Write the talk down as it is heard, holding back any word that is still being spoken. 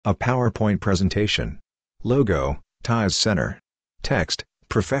A PowerPoint presentation. Logo, Ties Center. Text,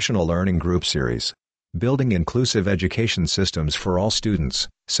 Professional Learning Group Series. Building Inclusive Education Systems for All Students,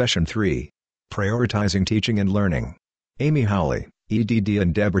 Session 3. Prioritizing Teaching and Learning. Amy Howley, EDD,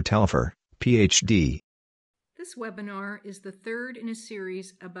 and Deborah Telfer, PhD. This webinar is the third in a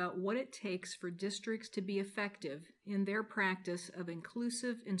series about what it takes for districts to be effective in their practice of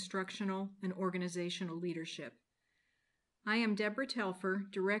inclusive instructional and organizational leadership. I am Deborah Telfer,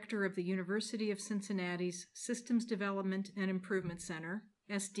 Director of the University of Cincinnati's Systems Development and Improvement Center,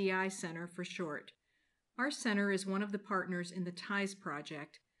 SDI Center for short. Our center is one of the partners in the TIES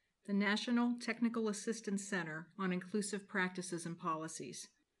project, the National Technical Assistance Center on Inclusive Practices and Policies.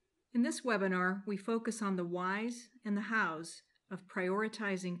 In this webinar, we focus on the whys and the hows of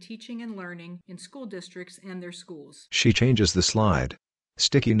prioritizing teaching and learning in school districts and their schools. She changes the slide.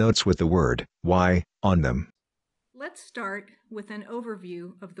 Sticky notes with the word "why" on them. Let's start with an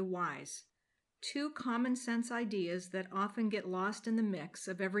overview of the whys. Two common sense ideas that often get lost in the mix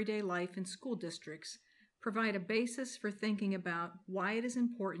of everyday life in school districts provide a basis for thinking about why it is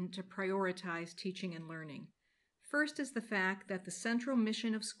important to prioritize teaching and learning. First is the fact that the central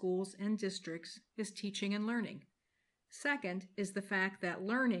mission of schools and districts is teaching and learning. Second is the fact that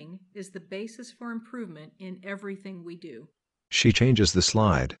learning is the basis for improvement in everything we do. She changes the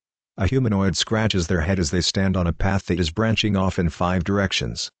slide. A humanoid scratches their head as they stand on a path that is branching off in 5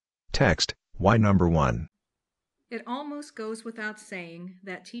 directions. Text, why number 1. It almost goes without saying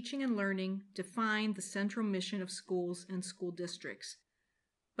that teaching and learning define the central mission of schools and school districts.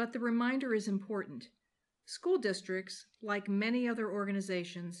 But the reminder is important. School districts, like many other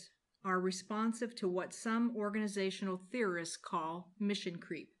organizations, are responsive to what some organizational theorists call mission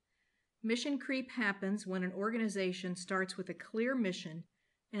creep. Mission creep happens when an organization starts with a clear mission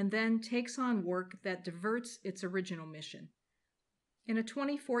and then takes on work that diverts its original mission. In a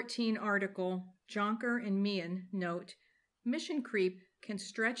 2014 article, Jonker and Meehan note, mission creep can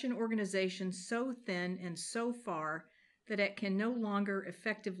stretch an organization so thin and so far that it can no longer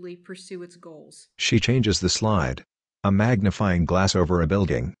effectively pursue its goals. She changes the slide. A magnifying glass over a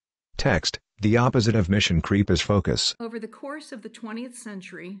building. Text, the opposite of mission creep is focus. Over the course of the 20th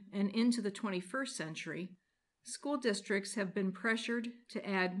century and into the 21st century, school districts have been pressured to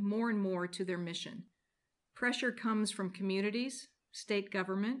add more and more to their mission. Pressure comes from communities, state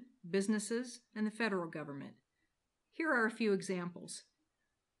government, businesses, and the federal government. Here are a few examples.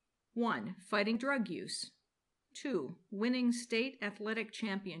 1. Fighting drug use. 2. Winning state athletic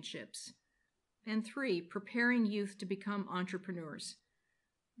championships. And 3. Preparing youth to become entrepreneurs.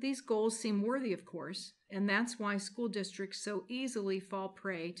 These goals seem worthy, of course, and that's why school districts so easily fall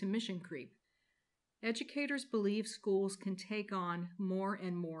prey to mission creep. Educators believe schools can take on more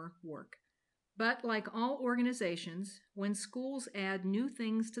and more work. But like all organizations, when schools add new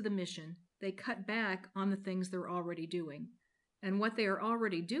things to the mission, they cut back on the things they're already doing. And what they are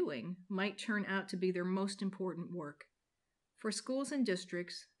already doing might turn out to be their most important work. For schools and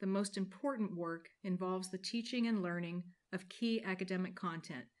districts, the most important work involves the teaching and learning of key academic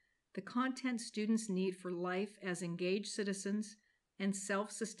content, the content students need for life as engaged citizens and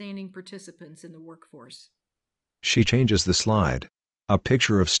self-sustaining participants in the workforce. She changes the slide. A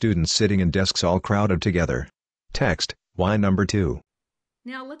picture of students sitting in desks all crowded together. Text, why number 2.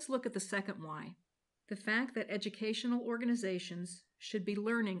 Now let's look at the second why. The fact that educational organizations should be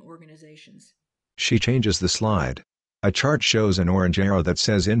learning organizations. She changes the slide. A chart shows an orange arrow that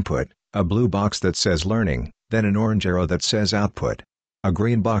says input, a blue box that says learning, then an orange arrow that says output. A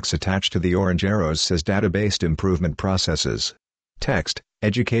green box attached to the orange arrows says data-based improvement processes. Text,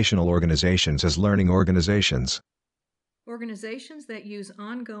 educational organizations as learning organizations. Organizations that use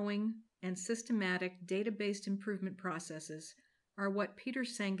ongoing and systematic data-based improvement processes are what Peter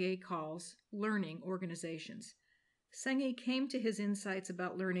Senge calls learning organizations. Senge came to his insights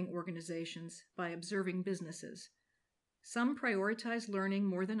about learning organizations by observing businesses. Some prioritize learning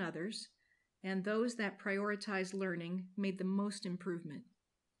more than others, and those that prioritize learning made the most improvement.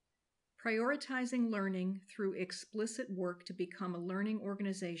 Prioritizing learning through explicit work to become a learning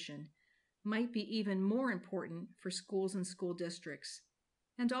organization might be even more important for schools and school districts,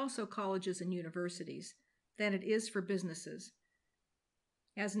 and also colleges and universities, than it is for businesses.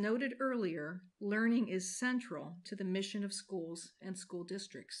 As noted earlier, learning is central to the mission of schools and school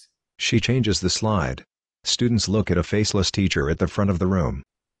districts. She changes the slide. Students look at a faceless teacher at the front of the room.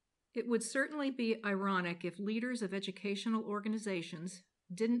 It would certainly be ironic if leaders of educational organizations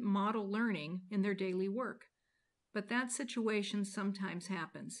didn't model learning in their daily work, but that situation sometimes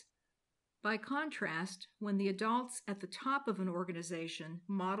happens. By contrast, when the adults at the top of an organization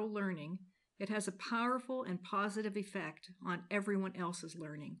model learning It has a powerful and positive effect on everyone else's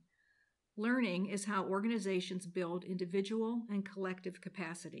learning. Learning is how organizations build individual and collective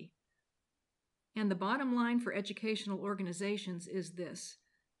capacity. And the bottom line for educational organizations is this: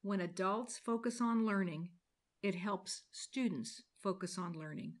 when adults focus on learning, it helps students focus on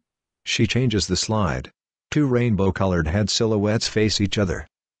learning. She changes the slide. Two rainbow-colored head silhouettes face each other.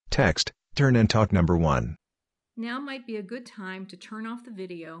 Text, turn and talk number 1. Now might be a good time to turn off the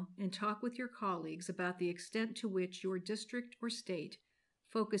video and talk with your colleagues about the extent to which your district or state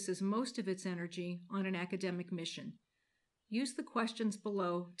focuses most of its energy on an academic mission. Use the questions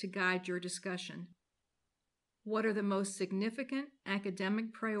below to guide your discussion. What are the most significant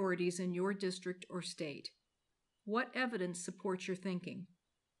academic priorities in your district or state? What evidence supports your thinking?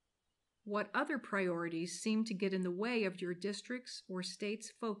 What other priorities seem to get in the way of your district's or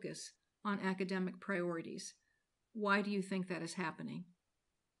state's focus on academic priorities? Why do you think that is happening?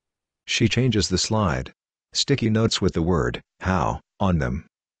 She changes the slide. Sticky notes with the word "how" on them.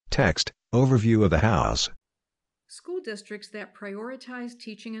 Text, overview of the hows. School districts that prioritize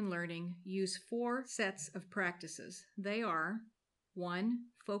teaching and learning use 4 sets of practices. They are: 1.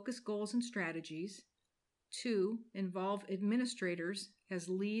 Focus goals and strategies. 2. Involve administrators as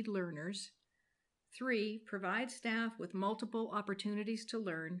lead learners. 3. Provide staff with multiple opportunities to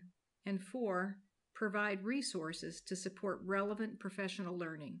learn. And 4. Provide resources to support relevant professional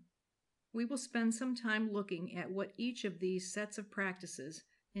learning. We will spend some time looking at what each of these sets of practices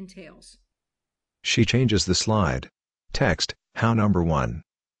entails. She changes the slide. Text, how number 1.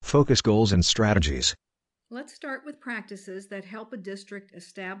 Focus goals and strategies. Let's start with practices that help a district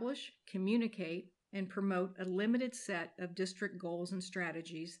establish, communicate, and promote a limited set of district goals and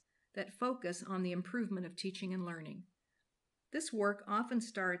strategies that focus on the improvement of teaching and learning. This work often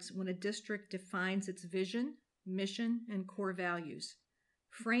starts when a district defines its vision, mission, and core values.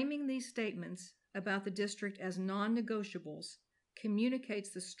 Framing these statements about the district as non-negotiables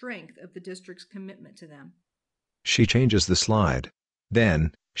communicates the strength of the district's commitment to them. She changes the slide.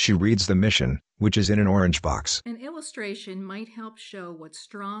 Then, she reads the mission, which is in an orange box. An illustration might help show what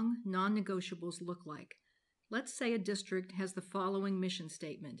strong non-negotiables look like. Let's say a district has the following mission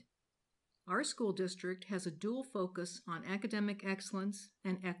statement. Our school district has a dual focus on academic excellence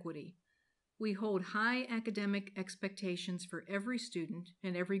and equity. We hold high academic expectations for every student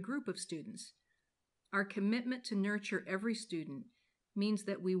and every group of students. Our commitment to nurture every student means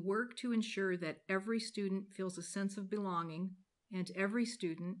that we work to ensure that every student feels a sense of belonging and every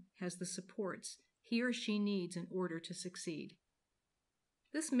student has the supports he or she needs in order to succeed.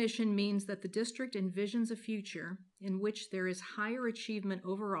 This mission means that the district envisions a future in which there is higher achievement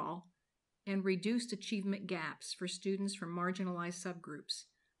overall and reduced achievement gaps for students from marginalized subgroups.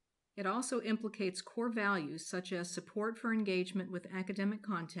 It also implicates core values such as support for engagement with academic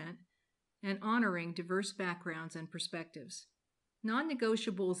content and honoring diverse backgrounds and perspectives.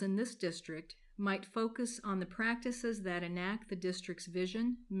 Non-negotiables in this district might focus on the practices that enact the district's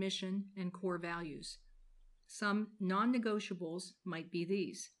vision, mission, and core values. Some non-negotiables might be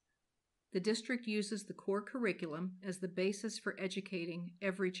these. The district uses the core curriculum as the basis for educating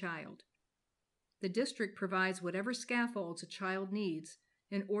every child. The district provides whatever scaffolds a child needs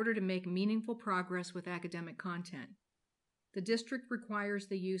in order to make meaningful progress with academic content. The district requires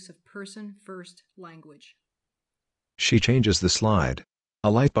the use of person-first language. She changes the slide. A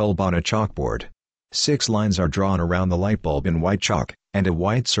light bulb on a chalkboard. 6 lines are drawn around the light bulb in white chalk, and a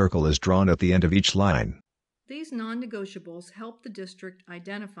white circle is drawn at the end of each line. These non-negotiables help the district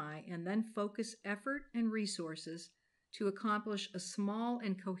identify and then focus effort and resources to accomplish a small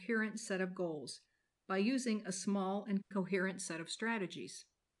and coherent set of goals by using a small and coherent set of strategies.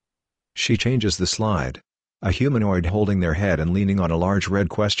 She changes the slide. A humanoid holding their head and leaning on a large red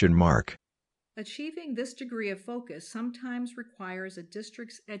question mark. Achieving this degree of focus sometimes requires a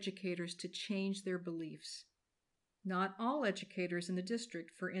district's educators to change their beliefs. Not all educators in the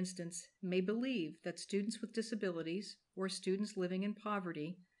district, for instance, may believe that students with disabilities or students living in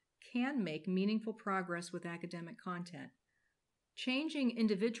poverty can make meaningful progress with academic content. Changing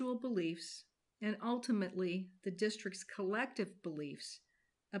individual beliefs and ultimately the district's collective beliefs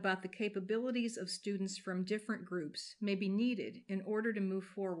about the capabilities of students from different groups may be needed in order to move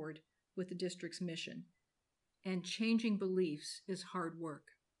forward with the district's mission. And changing beliefs is hard work.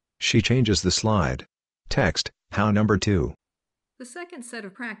 She changes the slide. Text, how number 2. The second set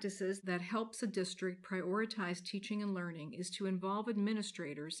of practices that helps a district prioritize teaching and learning is to involve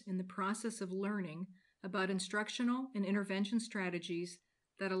administrators in the process of learning about instructional and intervention strategies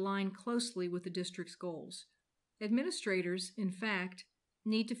that align closely with the district's goals. Administrators, in fact,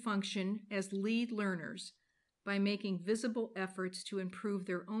 need to function as lead learners, by making visible efforts to improve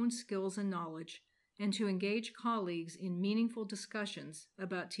their own skills and knowledge and to engage colleagues in meaningful discussions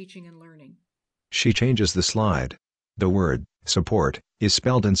about teaching and learning. She changes the slide. The word, support, is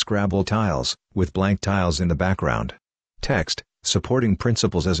spelled in Scrabble tiles, with blank tiles in the background. Text, supporting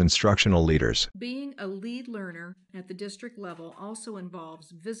principals as instructional leaders. Being a lead learner at the district level also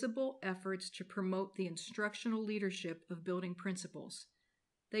involves visible efforts to promote the instructional leadership of building principals.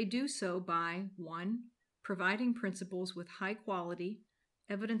 They do so by 1. Providing principals with high-quality,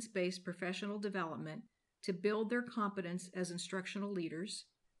 evidence-based professional development to build their competence as instructional leaders.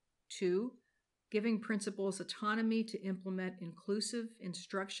 2. Giving principals autonomy to implement inclusive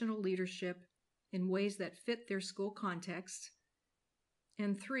instructional leadership in ways that fit their school context.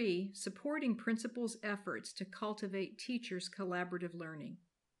 And 3. Supporting principals' efforts to cultivate teachers' collaborative learning.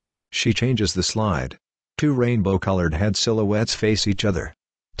 She changes the slide. 2 rainbow-colored head silhouettes face each other.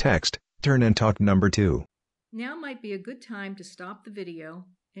 Text, turn and talk number 2. Now might be a good time to stop the video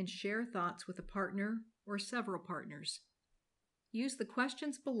and share thoughts with a partner or several partners. Use the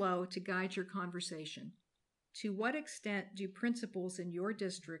questions below to guide your conversation. To what extent do principals in your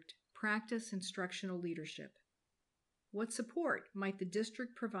district practice instructional leadership? What support might the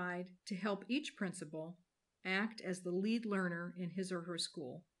district provide to help each principal act as the lead learner in his or her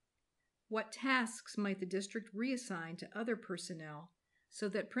school? What tasks might the district reassign to other personnel so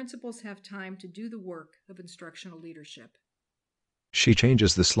that principals have time to do the work of instructional leadership? She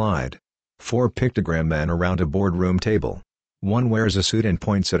changes the slide. 4 pictogram men around a boardroom table. One wears a suit and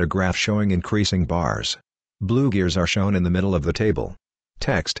points at a graph showing increasing bars. Blue gears are shown in the middle of the table.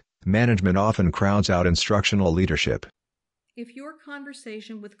 Text, management often crowds out instructional leadership. If your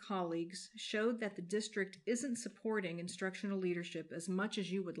conversation with colleagues showed that the district isn't supporting instructional leadership as much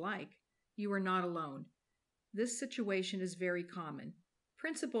as you would like, you are not alone. This situation is very common.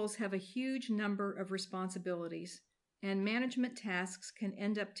 Principals have a huge number of responsibilities, and management tasks can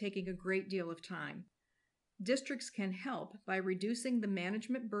end up taking a great deal of time. Districts can help by reducing the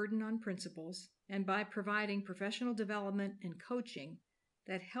management burden on principals and by providing professional development and coaching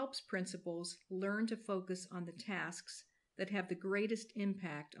that helps principals learn to focus on the tasks that have the greatest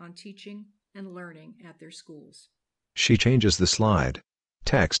impact on teaching and learning at their schools. She changes the slide.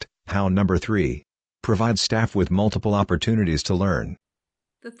 Text, how number 3. Provide staff with multiple opportunities to learn.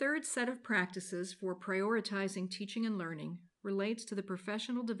 The third set of practices for prioritizing teaching and learning relates to the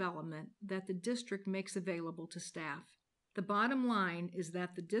professional development that the district makes available to staff. The bottom line is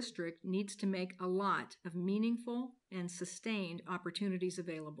that the district needs to make a lot of meaningful and sustained opportunities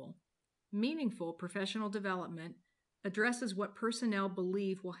available. Meaningful professional development addresses what personnel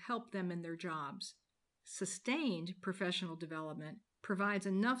believe will help them in their jobs. Sustained professional development provides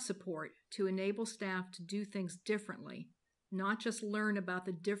enough support to enable staff to do things differently, not just learn about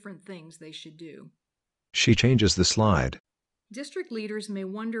the different things they should do. She changes the slide. District leaders may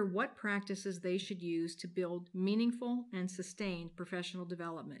wonder what practices they should use to build meaningful and sustained professional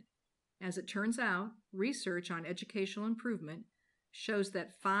development. As it turns out, research on educational improvement shows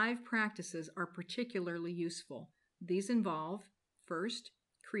that 5 practices are particularly useful. These involve, first,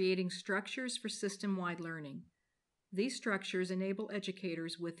 creating structures for system-wide learning. These structures enable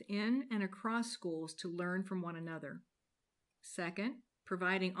educators within and across schools to learn from one another. Second,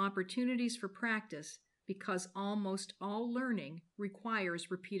 providing opportunities for practice because almost all learning requires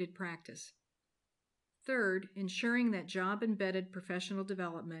repeated practice. Third, ensuring that job-embedded professional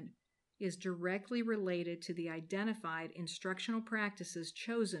development is directly related to the identified instructional practices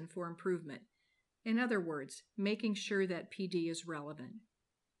chosen for improvement. In other words, making sure that PD is relevant.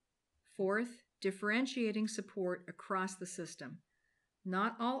 Fourth, differentiating support across the system.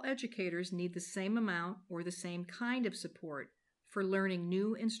 Not all educators need the same amount or the same kind of support for learning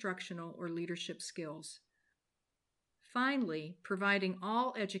new instructional or leadership skills. Finally, providing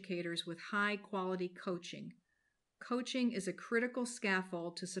all educators with high-quality coaching. Coaching is a critical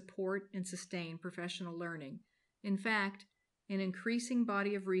scaffold to support and sustain professional learning. In fact, an increasing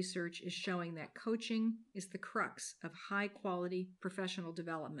body of research is showing that coaching is the crux of high-quality professional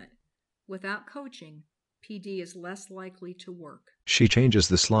development. Without coaching, PD is less likely to work. She changes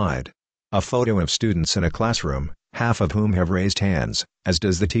the slide. A photo of students in a classroom, half of whom have raised hands, as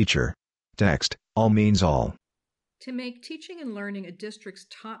does the teacher. Text, all means all. To make teaching and learning a district's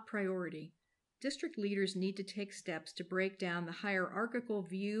top priority, district leaders need to take steps to break down the hierarchical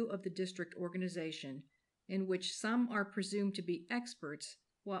view of the district organization, in which some are presumed to be experts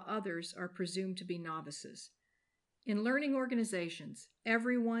while others are presumed to be novices. In learning organizations,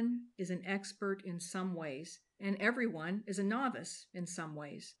 everyone is an expert in some ways, and everyone is a novice in some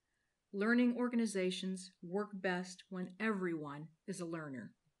ways. Learning organizations work best when everyone is a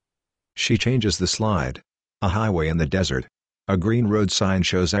learner. She changes the slide. A highway in the desert. A green road sign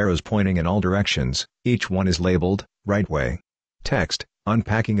shows arrows pointing in all directions, each one is labeled, right way. Text,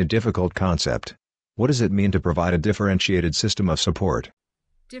 unpacking a difficult concept. What does it mean to provide a differentiated system of support?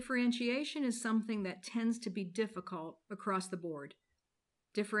 Differentiation is something that tends to be difficult across the board.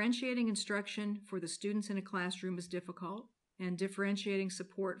 Differentiating instruction for the students in a classroom is difficult, and differentiating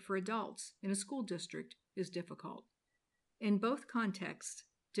support for adults in a school district is difficult. In both contexts,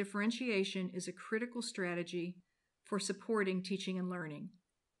 differentiation is a critical strategy for supporting teaching and learning.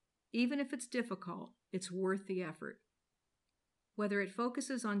 Even if it's difficult, it's worth the effort. Whether it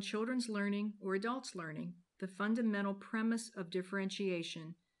focuses on children's learning or adults' learning, the fundamental premise of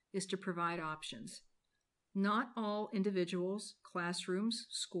differentiation is to provide options. Not all individuals, classrooms,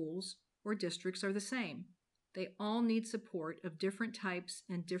 schools, or districts are the same. They all need support of different types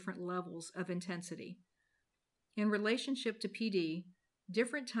and different levels of intensity. In relationship to PD,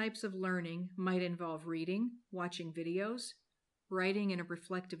 different types of learning might involve reading, watching videos, writing in a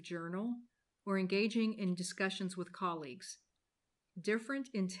reflective journal, or engaging in discussions with colleagues. Different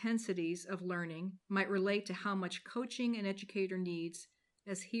intensities of learning might relate to how much coaching an educator needs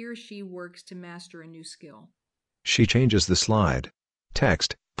as he or she works to master a new skill. She changes the slide.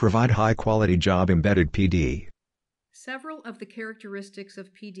 Text, provide high-quality job-embedded PD. Several of the characteristics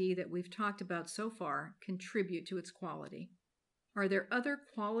of PD that we've talked about so far contribute to its quality. Are there other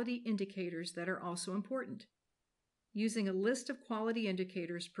quality indicators that are also important? Using a list of quality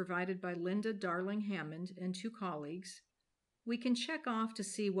indicators provided by Linda Darling-Hammond and 2 colleagues, we can check off to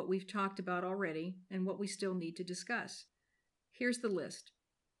see what we've talked about already and what we still need to discuss. Here's the list.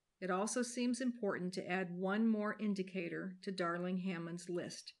 It also seems important to add one more indicator to Darling-Hammond's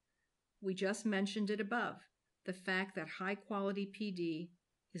list. We just mentioned it above, the fact that high-quality PD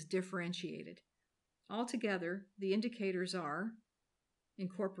is differentiated. Altogether, the indicators are: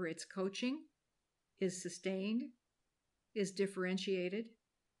 incorporates coaching, is sustained, is differentiated,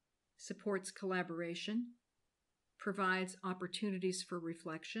 supports collaboration, provides opportunities for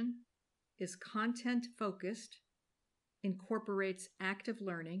reflection, is content-focused, incorporates active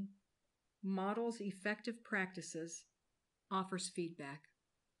learning, models effective practices, offers feedback.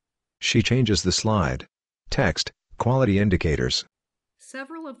 She changes the slide. Text, quality indicators.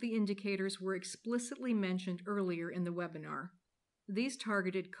 Several of the indicators were explicitly mentioned earlier in the webinar. These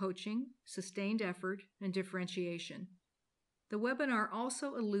targeted coaching, sustained effort, and differentiation. The webinar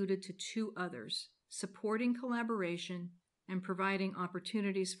also alluded to 2 others, supporting collaboration and providing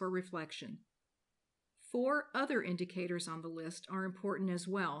opportunities for reflection. 4 other indicators on the list are important as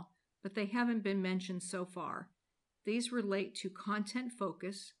well, but they haven't been mentioned so far. These relate to content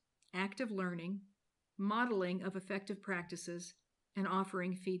focus, active learning, modeling of effective practices, and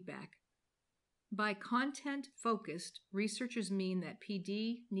offering feedback. By content-focused, researchers mean that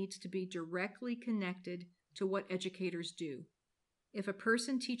PD needs to be directly connected to what educators do. If a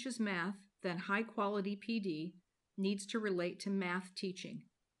person teaches math, then high-quality PD needs to relate to math teaching.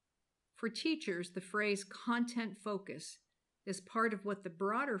 For teachers, the phrase content focus is part of what the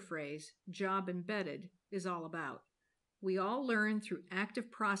broader phrase job embedded is all about. We all learn through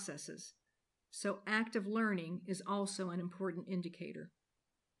active processes, so active learning is also an important indicator.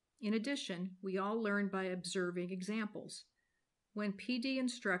 In addition, we all learn by observing examples. When PD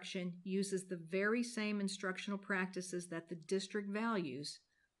instruction uses the very same instructional practices that the district values,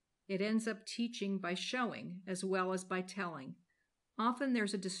 it ends up teaching by showing as well as by telling. Often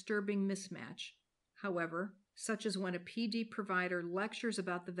there's a disturbing mismatch, however, such as when a PD provider lectures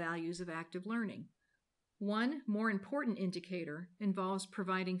about the values of active learning. One more important indicator involves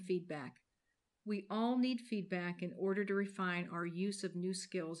providing feedback. We all need feedback in order to refine our use of new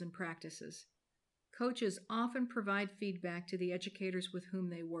skills and practices. Coaches often provide feedback to the educators with whom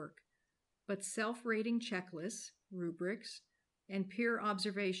they work, but self-rating checklists, rubrics, and peer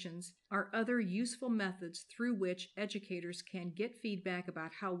observations are other useful methods through which educators can get feedback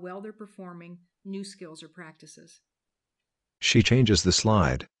about how well they're performing new skills or practices. She changes the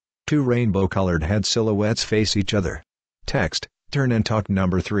slide. 2 rainbow-colored head silhouettes face each other. Text, turn and talk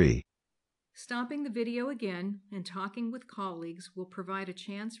number 3. Stopping the video again and talking with colleagues will provide a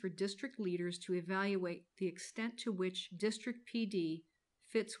chance for district leaders to evaluate the extent to which district PD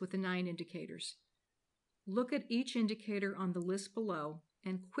fits with the 9 indicators. Look at each indicator on the list below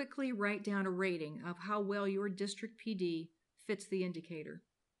and quickly write down a rating of how well your district PD fits the indicator.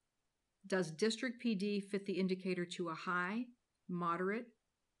 Does district PD fit the indicator to a high, moderate,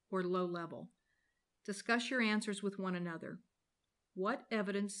 or low level? Discuss your answers with one another. What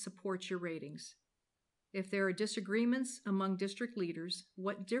evidence supports your ratings? If there are disagreements among district leaders,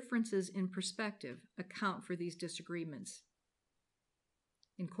 what differences in perspective account for these disagreements?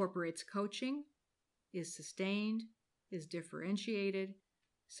 Incorporates coaching, is sustained, is differentiated,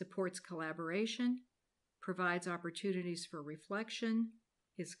 supports collaboration, provides opportunities for reflection,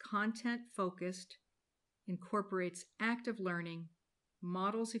 is content-focused, incorporates active learning,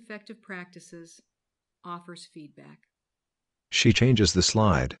 models effective practices, offers feedback. She changes the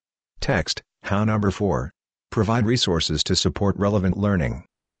slide. Text, how number 4. Provide resources to support relevant learning.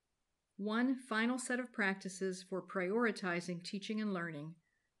 One final set of practices for prioritizing teaching and learning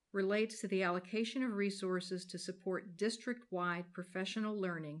relates to the allocation of resources to support district-wide professional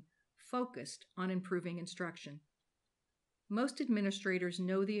learning focused on improving instruction. Most administrators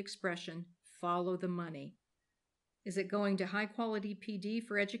know the expression, follow the money. Is it going to high-quality PD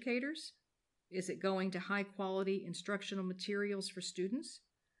for educators? Is it going to high-quality instructional materials for students?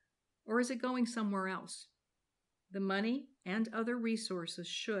 Or is it going somewhere else? The money and other resources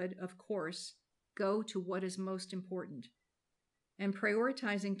should, of course, go to what is most important. And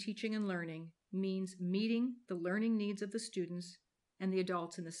prioritizing teaching and learning means meeting the learning needs of the students and the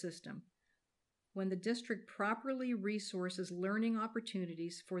adults in the system. When the district properly resources learning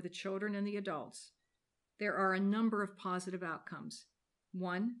opportunities for the children and the adults, there are a number of positive outcomes.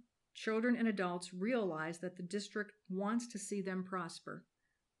 1, children and adults realize that the district wants to see them prosper.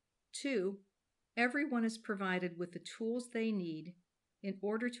 2, everyone is provided with the tools they need in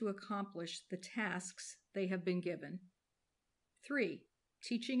order to accomplish the tasks they have been given. 3,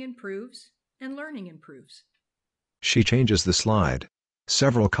 teaching improves and learning improves. She changes the slide.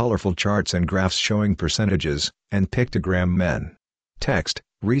 Several colorful charts and graphs showing percentages, and pictogram men. Text,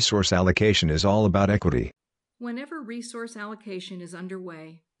 resource allocation is all about equity. Whenever resource allocation is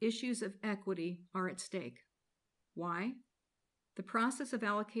underway, issues of equity are at stake. Why? The process of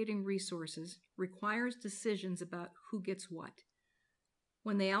allocating resources requires decisions about who gets what.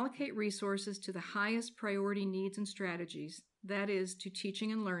 When they allocate resources to the highest priority needs and strategies, that is, to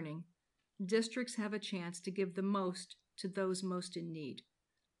teaching and learning, districts have a chance to give the most to those most in need.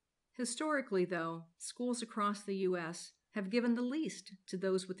 Historically, though, schools across the U.S. have given the least to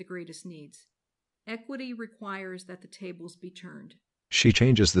those with the greatest needs. Equity requires that the tables be turned. She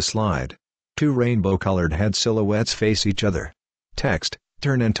changes the slide. 2 rainbow-colored head silhouettes face each other. Text,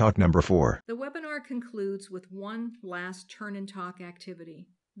 turn and talk number 4. The webinar concludes with one last turn and talk activity,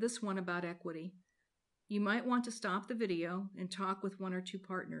 this one about equity. You might want to stop the video and talk with 1 or 2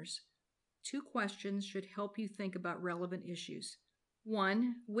 partners. 2 questions should help you think about relevant issues.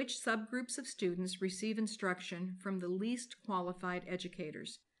 1, which subgroups of students receive instruction from the least qualified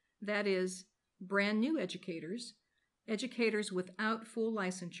educators? That is, brand new educators, educators without full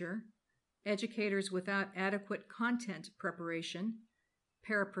licensure, educators without adequate content preparation,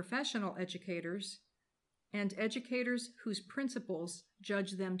 paraprofessional educators, and educators whose principals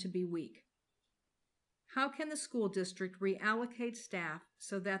judge them to be weak. How can the school district reallocate staff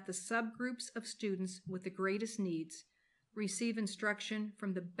so that the subgroups of students with the greatest needs receive instruction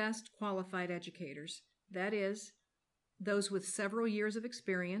from the best qualified educators? That is, those with several years of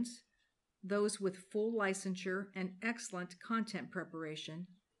experience, those with full licensure and excellent content preparation,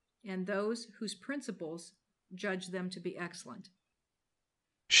 and those whose principals judge them to be excellent.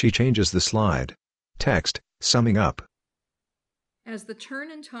 She changes the slide. Text, summing up. As the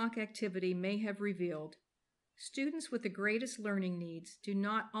turn and talk activity may have revealed, students with the greatest learning needs do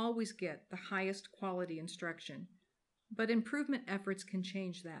not always get the highest quality instruction, but improvement efforts can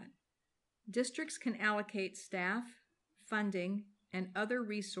change that. Districts can allocate staff, funding, and other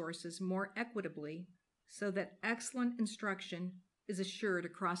resources more equitably so that excellent instruction is assured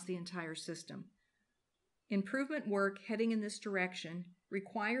across the entire system. Improvement work heading in this direction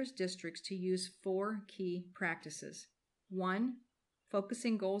requires districts to use 4 key practices. 1,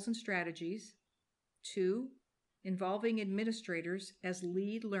 focusing goals and strategies. 2, involving administrators as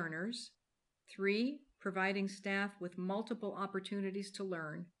lead learners. 3, providing staff with multiple opportunities to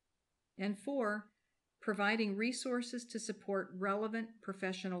learn. And 4, providing resources to support relevant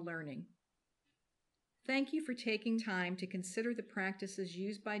professional learning. Thank you for taking time to consider the practices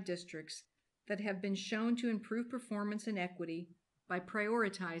used by districts that have been shown to improve performance and equity by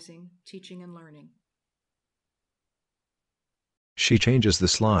prioritizing teaching and learning. She changes the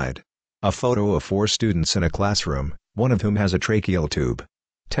slide. A photo of 4 students in a classroom, one of whom has a tracheal tube.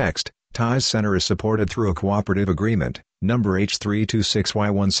 Text, TIES Center is supported through a cooperative agreement, number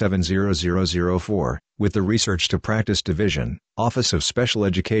H326Y170004, with the Research to Practice Division, Office of Special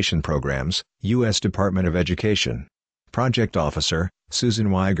Education Programs, U.S. Department of Education. Project Officer, Susan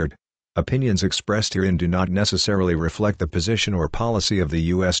Weigert. Opinions expressed herein do not necessarily reflect the position or policy of the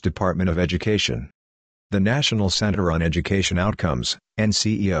U.S. Department of Education. The National Center on Education Outcomes,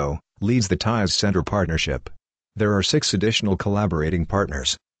 NCEO, leads the TIES Center partnership. There are 6 additional collaborating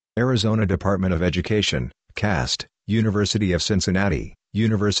partners. Arizona Department of Education, CAST, University of Cincinnati,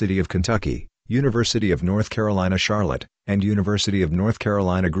 University of Kentucky, University of North Carolina Charlotte, and University of North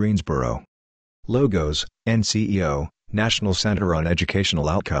Carolina Greensboro. Logos: NCEO, National Center on Educational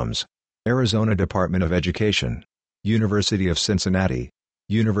Outcomes. Arizona Department of Education. University of Cincinnati.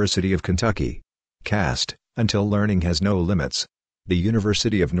 University of Kentucky. CAST, Until Learning Has No Limits. The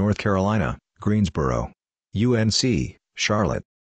University of North Carolina, Greensboro. UNC, Charlotte.